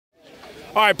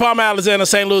All right, Palmer, Alexander,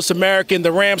 St. Louis American.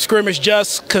 The Rams scrimmage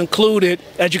just concluded.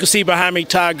 As you can see behind me,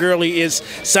 Todd Gurley is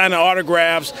signing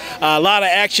autographs. A lot of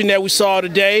action that we saw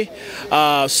today.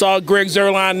 Saw Greg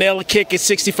Zuerlein nail a kick at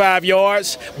 65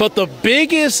 yards. But the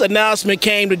biggest announcement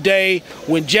came today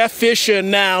when Jeff Fisher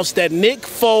announced that Nick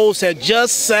Foles had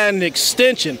just signed an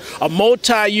extension, a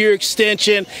multi-year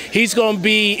extension. He's going to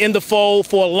be in the fold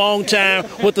for a long time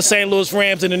with the St. Louis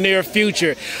Rams in the near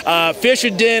future. Fisher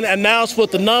didn't announce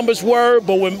what the numbers were,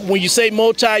 but when you say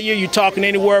multi-year, you're talking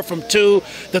anywhere from 2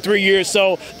 to 3 years.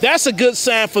 So that's a good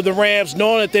sign for the Rams,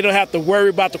 knowing that they don't have to worry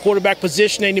about the quarterback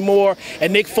position anymore,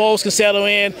 and Nick Foles can settle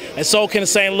in, and so can the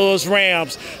St. Louis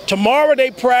Rams. Tomorrow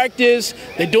they practice.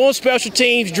 They're doing special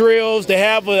teams drills. They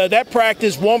have that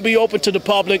practice won't be open to the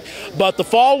public, but the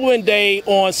following day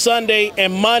on Sunday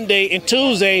and Monday and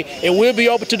Tuesday, it will be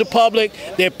open to the public.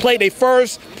 They play their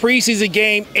first preseason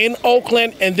game in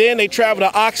Oakland, and then they travel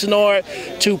to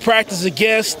Oxnard to practice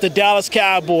against the Dallas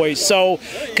Cowboys. So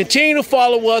continue to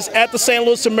follow us at the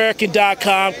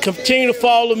stlouisamerican.com. Continue to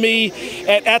follow me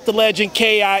at the legend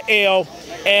KIL,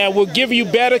 and we'll give you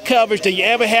better coverage than you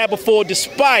ever had before,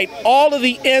 despite all of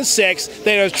the insects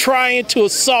that are trying to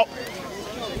assault.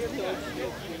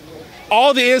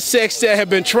 All the insects that have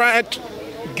been trying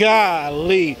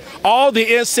to, all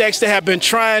the insects that have been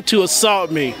trying to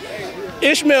assault me.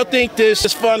 Ishmael think this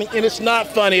is funny, and it's not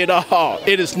funny at all.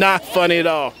 It is not funny at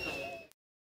all.